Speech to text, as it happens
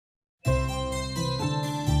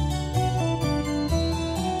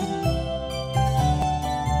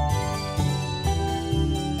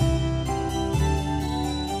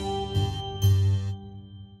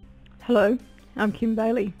Hello, I'm Kim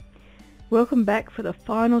Bailey. Welcome back for the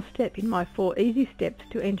final step in my 4 easy steps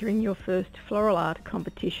to entering your first floral art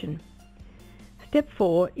competition. Step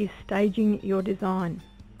 4 is staging your design.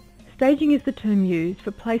 Staging is the term used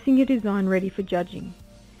for placing your design ready for judging.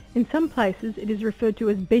 In some places it is referred to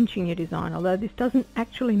as benching your design, although this doesn't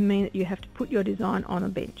actually mean that you have to put your design on a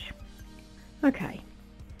bench. Okay,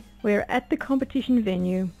 we're at the competition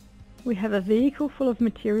venue. We have a vehicle full of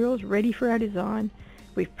materials ready for our design.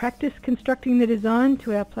 We've practiced constructing the design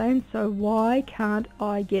to our plan, so why can't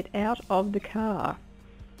I get out of the car?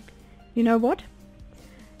 You know what?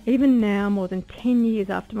 Even now, more than 10 years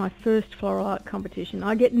after my first floral art competition,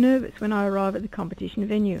 I get nervous when I arrive at the competition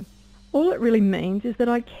venue. All it really means is that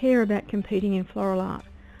I care about competing in floral art.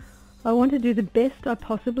 I want to do the best I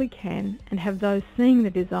possibly can and have those seeing the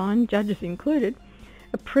design, judges included,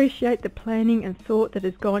 appreciate the planning and thought that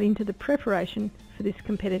has gone into the preparation for this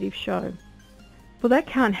competitive show. Well, that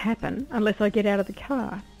can't happen unless I get out of the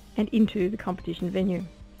car and into the competition venue.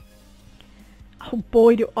 Oh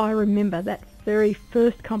boy, do I remember that very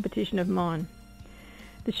first competition of mine.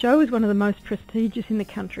 The show was one of the most prestigious in the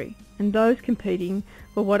country, and those competing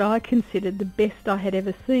were what I considered the best I had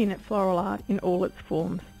ever seen at floral art in all its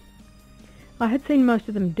forms. I had seen most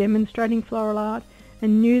of them demonstrating floral art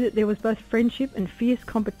and knew that there was both friendship and fierce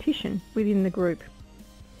competition within the group.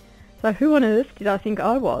 So who on earth did I think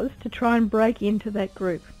I was to try and break into that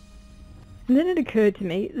group? And then it occurred to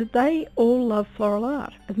me that they all love floral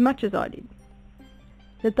art as much as I did.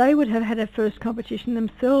 That they would have had a first competition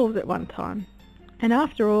themselves at one time. And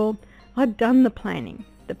after all, I'd done the planning,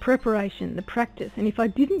 the preparation, the practice, and if I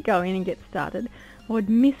didn't go in and get started, I would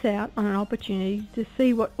miss out on an opportunity to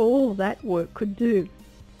see what all that work could do.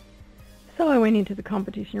 So I went into the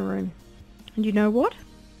competition room. And you know what?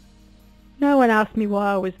 No one asked me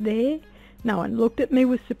why I was there, no one looked at me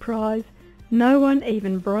with surprise, no one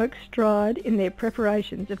even broke stride in their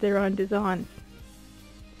preparations of their own designs.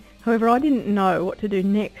 However, I didn't know what to do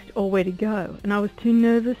next or where to go, and I was too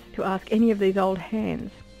nervous to ask any of these old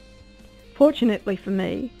hands. Fortunately for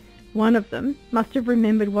me, one of them must have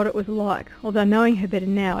remembered what it was like, although knowing her better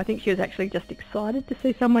now, I think she was actually just excited to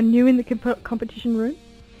see someone new in the competition room.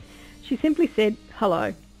 She simply said,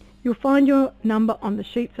 "Hello, you'll find your number on the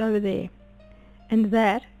sheets over there." And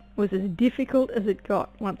that was as difficult as it got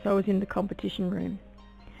once I was in the competition room.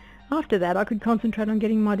 After that, I could concentrate on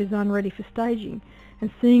getting my design ready for staging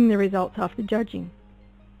and seeing the results after judging.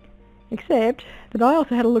 Except that I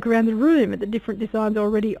also had a look around the room at the different designs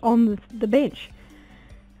already on the bench.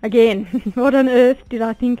 Again, what on earth did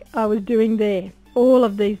I think I was doing there? All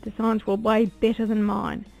of these designs were way better than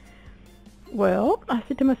mine. Well, I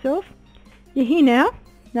said to myself, you're here now,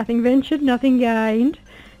 nothing ventured, nothing gained.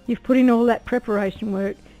 You've put in all that preparation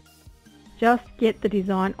work. Just get the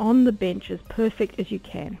design on the bench as perfect as you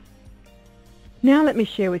can. Now let me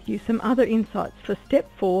share with you some other insights for step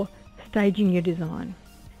 4, staging your design.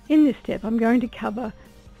 In this step I'm going to cover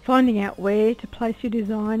finding out where to place your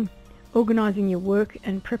design, organising your work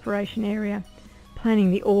and preparation area, planning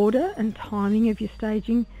the order and timing of your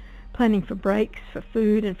staging, planning for breaks, for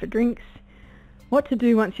food and for drinks, what to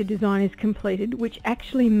do once your design is completed, which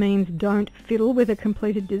actually means don't fiddle with a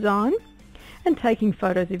completed design, and taking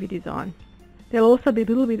photos of your design. There'll also be a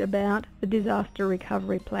little bit about the disaster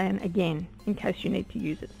recovery plan again, in case you need to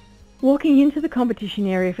use it. Walking into the competition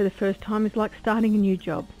area for the first time is like starting a new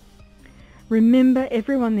job. Remember,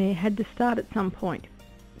 everyone there had to start at some point.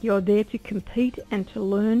 You're there to compete and to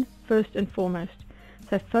learn first and foremost,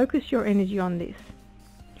 so focus your energy on this.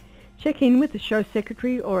 Check in with the show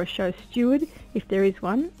secretary or a show steward, if there is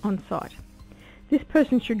one, on site. This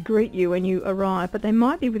person should greet you when you arrive, but they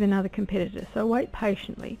might be with another competitor, so wait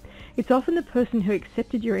patiently. It's often the person who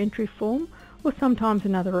accepted your entry form, or sometimes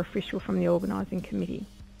another official from the organising committee.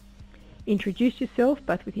 Introduce yourself,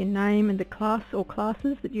 both with your name and the class or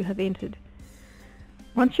classes that you have entered.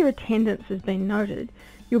 Once your attendance has been noted,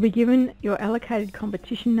 you'll be given your allocated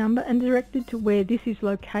competition number and directed to where this is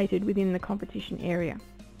located within the competition area.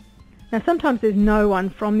 Now sometimes there's no one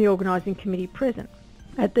from the organising committee present.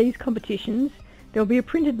 At these competitions there'll be a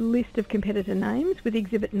printed list of competitor names with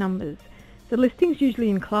exhibit numbers. The listing's usually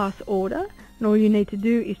in class order, and all you need to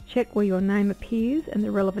do is check where your name appears and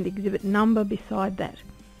the relevant exhibit number beside that.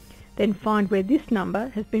 Then find where this number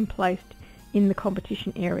has been placed in the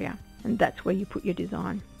competition area, and that's where you put your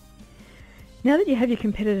design. Now that you have your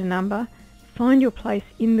competitor number, find your place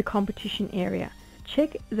in the competition area.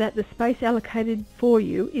 Check that the space allocated for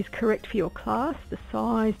you is correct for your class, the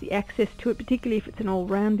size, the access to it, particularly if it's an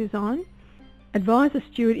all-round design. Advise a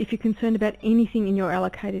steward if you're concerned about anything in your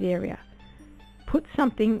allocated area. Put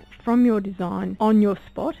something from your design on your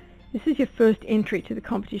spot This is your first entry to the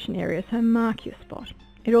competition area, so mark your spot.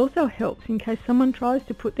 It also helps in case someone tries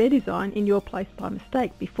to put their design in your place by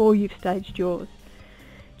mistake before you've staged yours.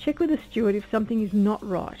 Check with the steward if something is not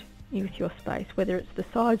right with your space, whether it's the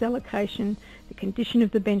size allocation, the condition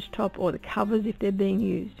of the bench top, or the covers if they're being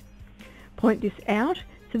used. Point this out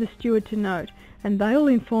to the steward to note, and they'll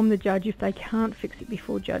inform the judge if they can't fix it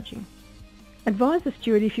before judging. Advise the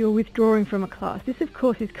steward if you're withdrawing from a class. This of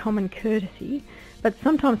course is common courtesy, but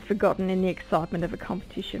sometimes forgotten in the excitement of a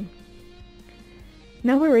competition.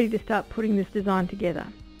 Now we're ready to start putting this design together.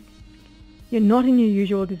 You're not in your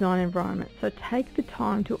usual design environment, so take the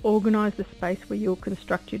time to organise the space where you'll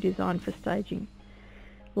construct your design for staging.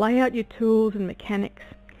 Lay out your tools and mechanics.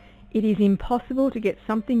 It is impossible to get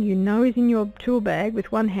something you know is in your tool bag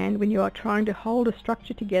with one hand when you are trying to hold a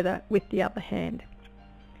structure together with the other hand.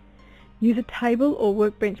 Use a table or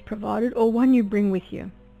workbench provided, or one you bring with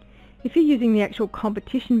you. If you're using the actual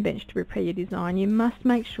competition bench to prepare your design, you must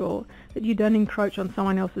make sure that you don't encroach on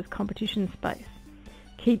someone else's competition space.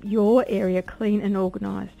 Keep your area clean and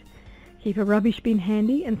organised. Keep a rubbish bin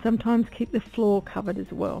handy, and sometimes keep the floor covered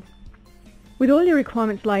as well. With all your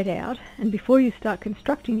requirements laid out, and before you start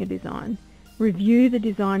constructing your design, review the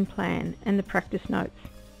design plan and the practice notes.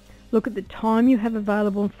 Look at the time you have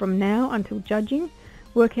available from now until judging.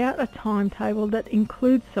 Work out a timetable that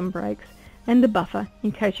includes some breaks and a buffer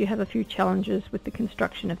in case you have a few challenges with the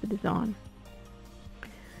construction of the design.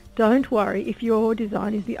 Don't worry if your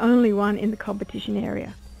design is the only one in the competition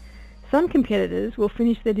area. Some competitors will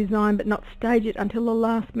finish their design but not stage it until the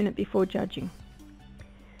last minute before judging.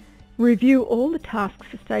 Review all the tasks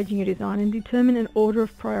for staging your design and determine an order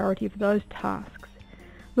of priority for those tasks.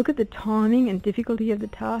 Look at the timing and difficulty of the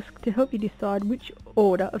task to help you decide which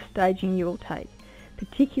order of staging you will take,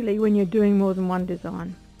 particularly when you're doing more than one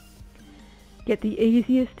design. Get the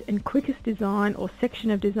easiest and quickest design or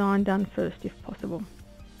section of design done first if possible.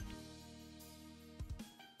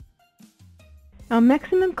 Our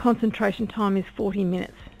maximum concentration time is 40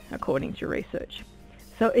 minutes, according to research.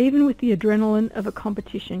 So even with the adrenaline of a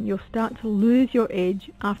competition, you'll start to lose your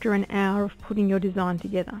edge after an hour of putting your design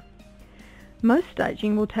together. Most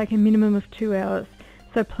staging will take a minimum of 2 hours,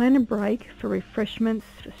 so plan a break for refreshments,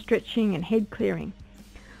 for stretching and head clearing.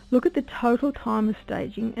 Look at the total time of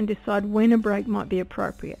staging and decide when a break might be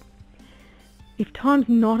appropriate. If time's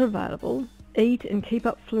not available, eat and keep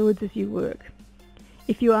up fluids as you work.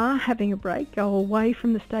 If you are having a break, go away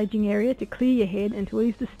from the staging area to clear your head and to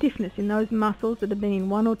ease the stiffness in those muscles that have been in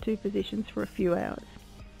one or two positions for a few hours.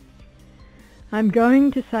 I'm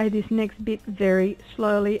going to say this next bit very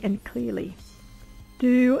slowly and clearly.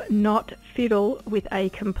 Do not fiddle with a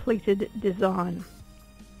completed design.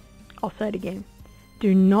 I'll say it again.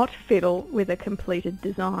 Do not fiddle with a completed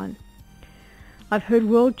design. I've heard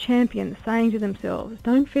world champions saying to themselves,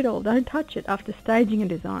 don't fiddle, don't touch it after staging a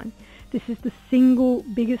design. This is the single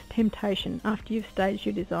biggest temptation after you've staged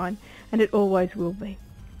your design, and it always will be.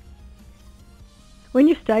 When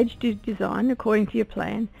you've staged your design according to your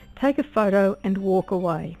plan, take a photo and walk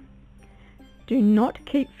away. Do not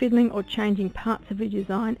keep fiddling or changing parts of your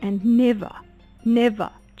design, and never, never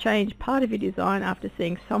change part of your design after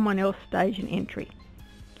seeing someone else stage an entry.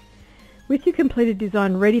 With your completed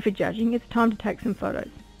design ready for judging, it's time to take some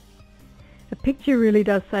photos. A picture really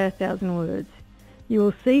does say 1,000 words. You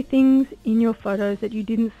will see things in your photos that you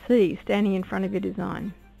didn't see standing in front of your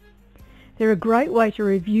design. They're a great way to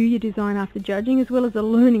review your design after judging, as well as a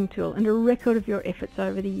learning tool and a record of your efforts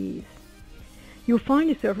over the years. You'll find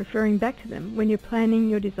yourself referring back to them when you're planning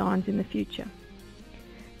your designs in the future.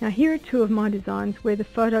 Now here are two of my designs where the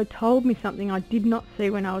photo told me something I did not see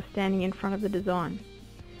when I was standing in front of the design.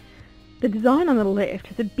 The design on the left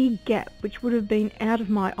has a big gap which would have been out of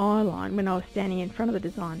my eye line when I was standing in front of the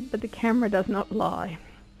design, but the camera does not lie.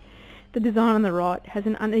 The design on the right has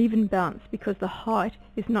an uneven bounce because the height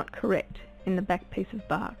is not correct in the back piece of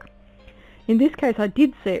bark. In this case I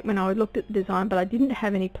did see it when I looked at the design, but I didn't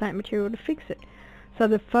have any plant material to fix it. So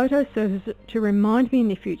the photo serves to remind me in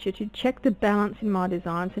the future to check the balance in my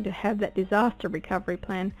designs and to have that disaster recovery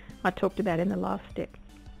plan I talked about in the last step.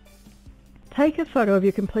 Take a photo of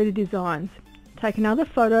your completed designs. Take another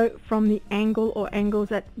photo from the angle or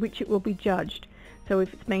angles at which it will be judged. So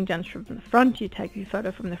if it's being judged from the front, you take your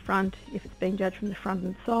photo from the front. If it's being judged from the front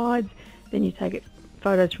and sides, then you take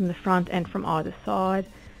photos from the front and from either side,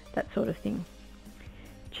 that sort of thing.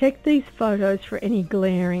 Check these photos for any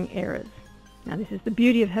glaring errors. Now this is the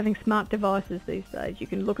beauty of having smart devices these days. You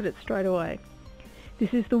can look at it straight away.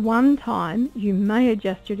 This is the one time you may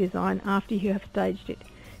adjust your design after you have staged it.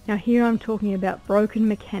 Now here I'm talking about broken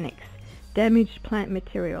mechanics, damaged plant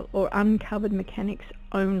material, or uncovered mechanics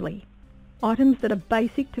only. items that are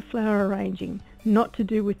basic to flower arranging, not to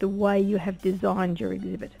do with the way you have designed your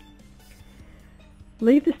exhibit.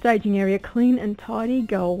 Leave the staging area clean and tidy.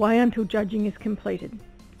 Go away until judging is completed.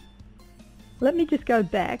 Let me just go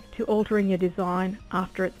back to altering your design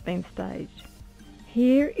after it's been staged.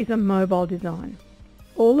 Here is a mobile design.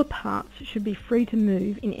 All the parts should be free to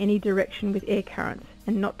move in any direction with air currents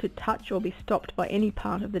and not to touch or be stopped by any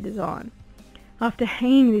part of the design. After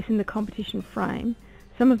hanging this in the competition frame,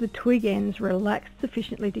 some of the twig ends relaxed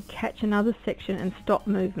sufficiently to catch another section and stop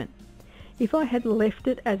movement. If I had left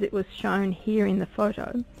it as it was shown here in the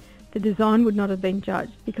photo, the design would not have been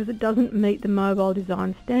judged because it doesn't meet the mobile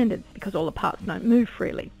design standards because all the parts don't move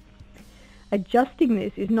freely. Adjusting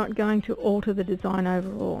this is not going to alter the design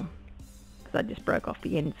overall because I just broke off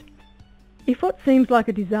the ends. If what seems like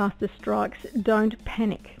a disaster strikes, don't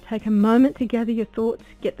panic. Take a moment to gather your thoughts,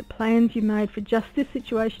 get the plans you made for just this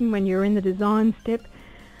situation when you're in the design step.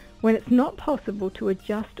 When it's not possible to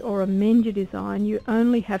adjust or amend your design, you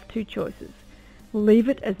only have two choices. Leave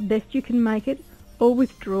it as best you can make it or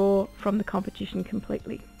withdraw from the competition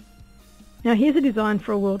completely. Now here's a design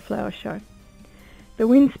for a World Flower Show. The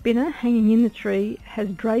wind spinner hanging in the tree has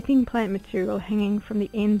draping plant material hanging from the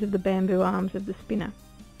ends of the bamboo arms of the spinner.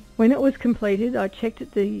 When it was completed, I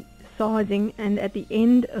checked the sizing and at the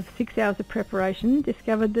end of 6 hours of preparation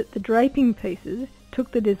discovered that the draping pieces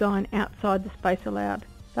took the design outside the space allowed,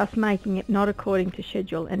 thus making it not according to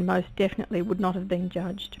schedule and most definitely would not have been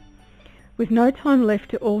judged. With no time left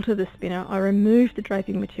to alter the spinner, I removed the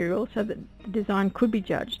draping material so that the design could be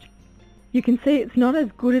judged. You can see it's not as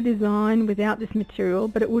good a design without this material,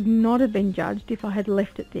 but it would not have been judged if I had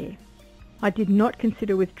left it there. I did not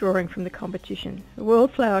consider withdrawing from the competition. The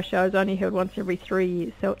World Flower Show is only held once every 3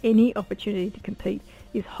 years, so any opportunity to compete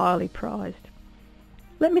is highly prized.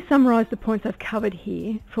 Let me summarise the points I've covered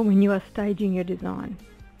here for when you are staging your design.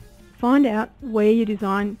 Find out where your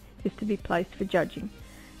design is to be placed for judging.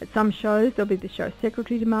 At some shows, there'll be the show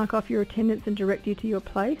secretary to mark off your attendance and direct you to your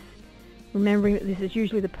place, remembering that this is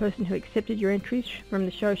usually the person who accepted your entries from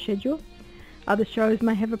the show schedule. Other shows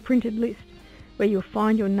may have a printed list where you'll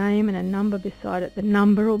find your name and a number beside it. The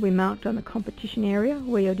number will be marked on the competition area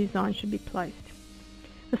where your design should be placed.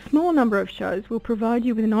 A small number of shows will provide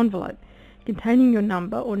you with an envelope containing your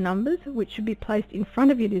number or numbers, which should be placed in front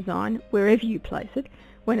of your design wherever you place it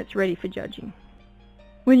when it's ready for judging.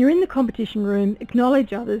 When you're in the competition room,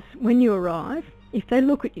 acknowledge others when you arrive if they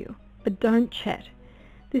look at you, but don't chat.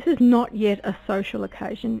 This is not yet a social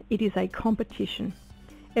occasion, it is a competition.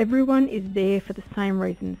 Everyone is there for the same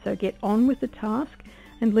reason, so get on with the task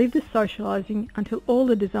and leave the socialising until all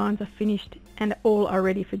the designs are finished and all are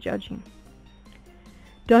ready for judging.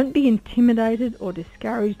 Don't be intimidated or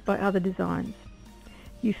discouraged by other designs.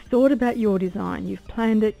 You've thought about your design, you've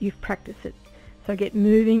planned it, you've practiced it, so get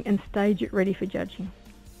moving and stage it ready for judging.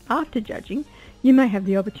 After judging, you may have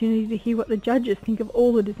the opportunity to hear what the judges think of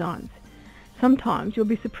all the designs. Sometimes you'll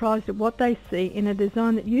be surprised at what they see in a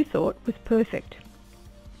design that you thought was perfect.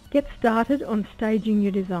 Get started on staging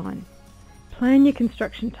your design. Plan your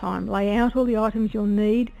construction time. Lay out all the items you'll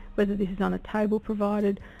need, whether this is on a table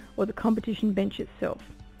provided or the competition bench itself.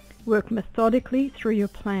 Work methodically through your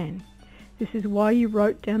plan. This is why you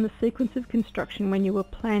wrote down the sequence of construction when you were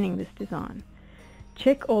planning this design.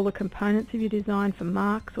 Check all the components of your design for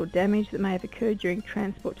marks or damage that may have occurred during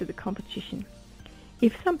transport to the competition.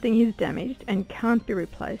 If something is damaged and can't be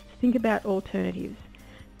replaced, think about alternatives.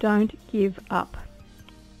 Don't give up.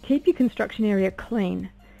 Keep your construction area clean.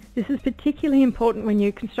 This is particularly important when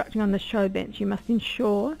you're constructing on the show bench. You must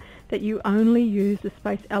ensure that you only use the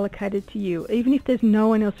space allocated to you, even if there's no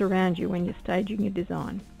one else around you when you're staging your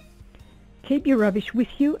design. Keep your rubbish with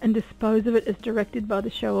you and dispose of it as directed by the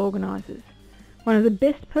show organisers. One of the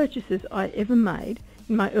best purchases I ever made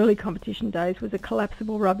in my early competition days was a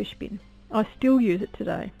collapsible rubbish bin. I still use it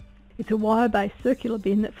today. It's a wire-based circular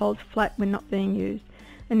bin that folds flat when not being used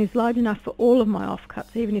and is large enough for all of my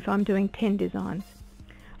offcuts, even if I'm doing 10 designs.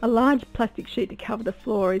 A large plastic sheet to cover the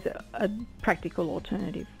floor is a practical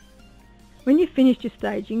alternative. When you've finished your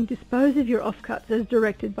staging, dispose of your offcuts as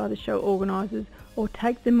directed by the show organisers or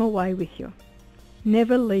take them away with you.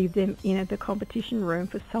 Never leave them in the competition room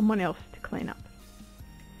for someone else to clean up.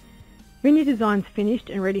 When your design's finished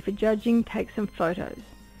and ready for judging, take some photos.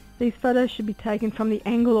 These photos should be taken from the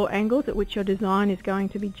angle or angles at which your design is going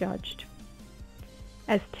to be judged.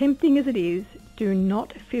 As tempting as it is, do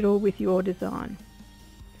not fiddle with your design.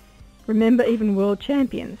 Remember, even world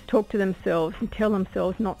champions talk to themselves and tell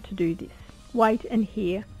themselves not to do this. Wait and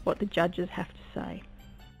hear what the judges have to say.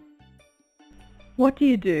 What do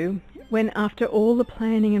you do when, after all the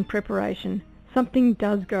planning and preparation, something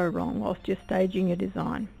does go wrong whilst you're staging your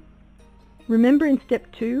design? Remember in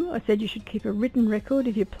step 2 I said you should keep a written record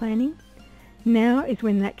of your planning? Now is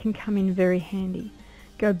when that can come in very handy.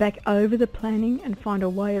 Go back over the planning and find a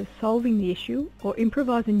way of solving the issue, or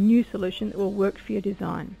improvise a new solution that will work for your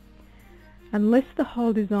design. Unless the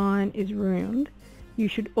whole design is ruined, you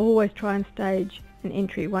should always try and stage an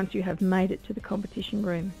entry once you have made it to the competition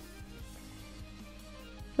room.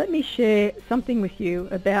 Let me share something with you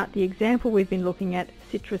about the example we've been looking at,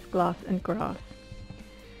 citrus, glass and grass.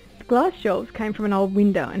 The glass shelves came from an old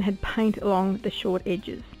window and had paint along the short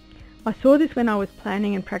edges. I saw this when I was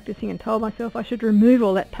planning and practicing and told myself I should remove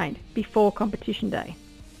all that paint before competition day.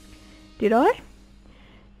 Did I?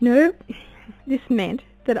 No. This meant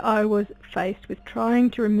that I was faced with trying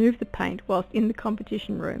to remove the paint whilst in the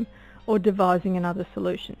competition room or devising another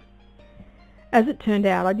solution. As it turned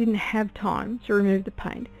out, I didn't have time to remove the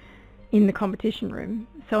paint in the competition room,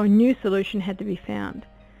 so a new solution had to be found.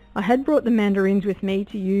 I had brought the mandarins with me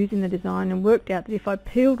to use in the design and worked out that if I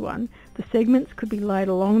peeled one, the segments could be laid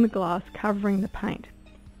along the glass covering the paint.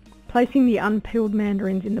 Placing the unpeeled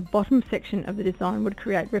mandarins in the bottom section of the design would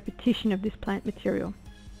create repetition of this plant material.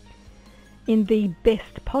 In the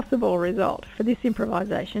best possible result for this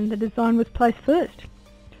improvisation, the design was placed first.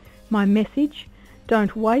 My message: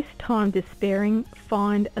 don't waste time despairing,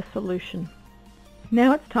 find a solution.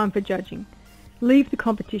 Now it's time for judging. Leave the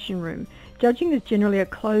competition room. Judging is generally a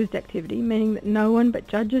closed activity, meaning that no one but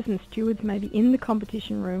judges and stewards may be in the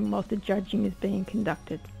competition room whilst the judging is being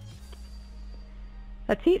conducted.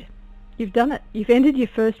 That's it. You've done it. You've entered your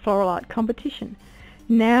first floral art competition.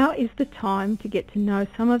 Now is the time to get to know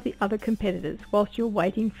some of the other competitors whilst you're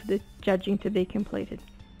waiting for the judging to be completed.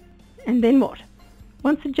 And then what?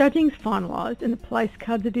 Once the judging's finalised and the place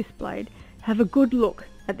cards are displayed, have a good look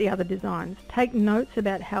at the other designs. Take notes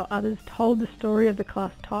about how others told the story of the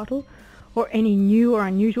class title, or any new or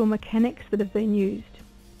unusual mechanics that have been used.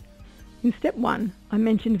 In step 1, I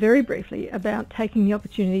mentioned very briefly about taking the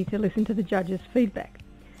opportunity to listen to the judges' feedback.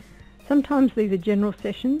 Sometimes these are general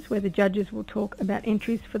sessions where the judges will talk about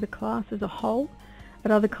entries for the class as a whole.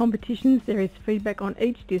 At other competitions there is feedback on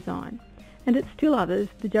each design, and at still others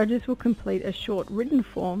the judges will complete a short written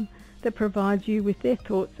form that provides you with their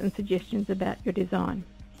thoughts and suggestions about your design.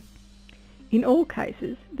 In all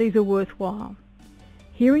cases, these are worthwhile.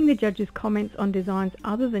 Hearing the judges' comments on designs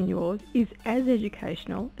other than yours is as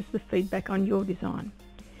educational as the feedback on your design.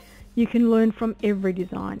 You can learn from every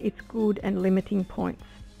design, its good and limiting points.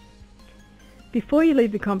 Before you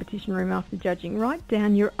leave the competition room after judging, write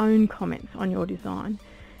down your own comments on your design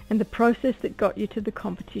and the process that got you to the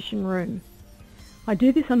competition room. I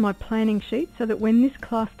do this on my planning sheet so that when this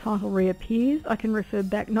class title reappears, I can refer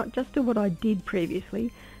back not just to what I did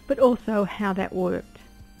previously, but also how that worked.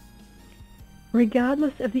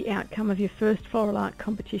 Regardless of the outcome of your first floral art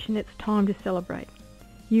competition, it's time to celebrate.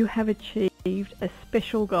 You have achieved a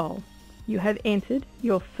special goal. You have entered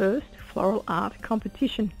your first floral art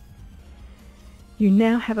competition. You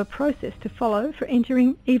now have a process to follow for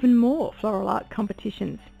entering even more floral art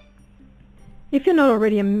competitions. If you're not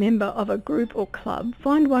already a member of a group or club,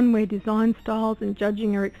 find one where design styles and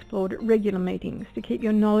judging are explored at regular meetings to keep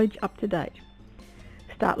your knowledge up to date.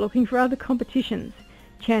 Start looking for other competitions.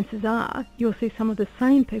 Chances are you'll see some of the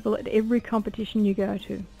same people at every competition you go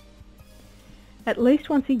to. At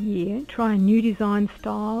least once a year, try a new design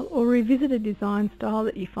style or revisit a design style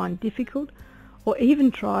that you find difficult, or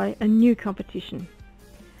even try a new competition.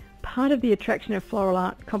 Part of the attraction of floral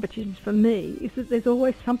art competitions for me is that there's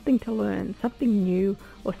always something to learn, something new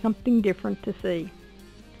or something different to see.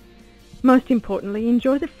 Most importantly,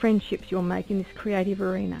 enjoy the friendships you'll make in this creative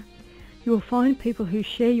arena. You will find people who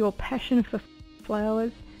share your passion for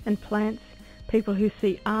flowers and plants, people who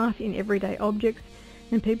see art in everyday objects,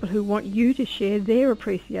 and people who want you to share their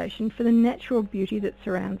appreciation for the natural beauty that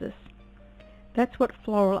surrounds us. That's what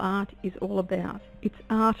floral art is all about. It's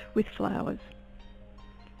art with flowers.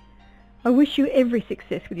 I wish you every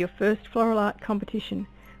success with your first floral art competition.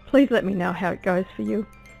 Please let me know how it goes for you.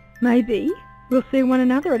 Maybe we'll see one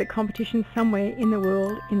another at a competition somewhere in the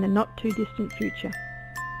world in the not too distant future.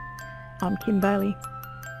 I'm Kim Bailey.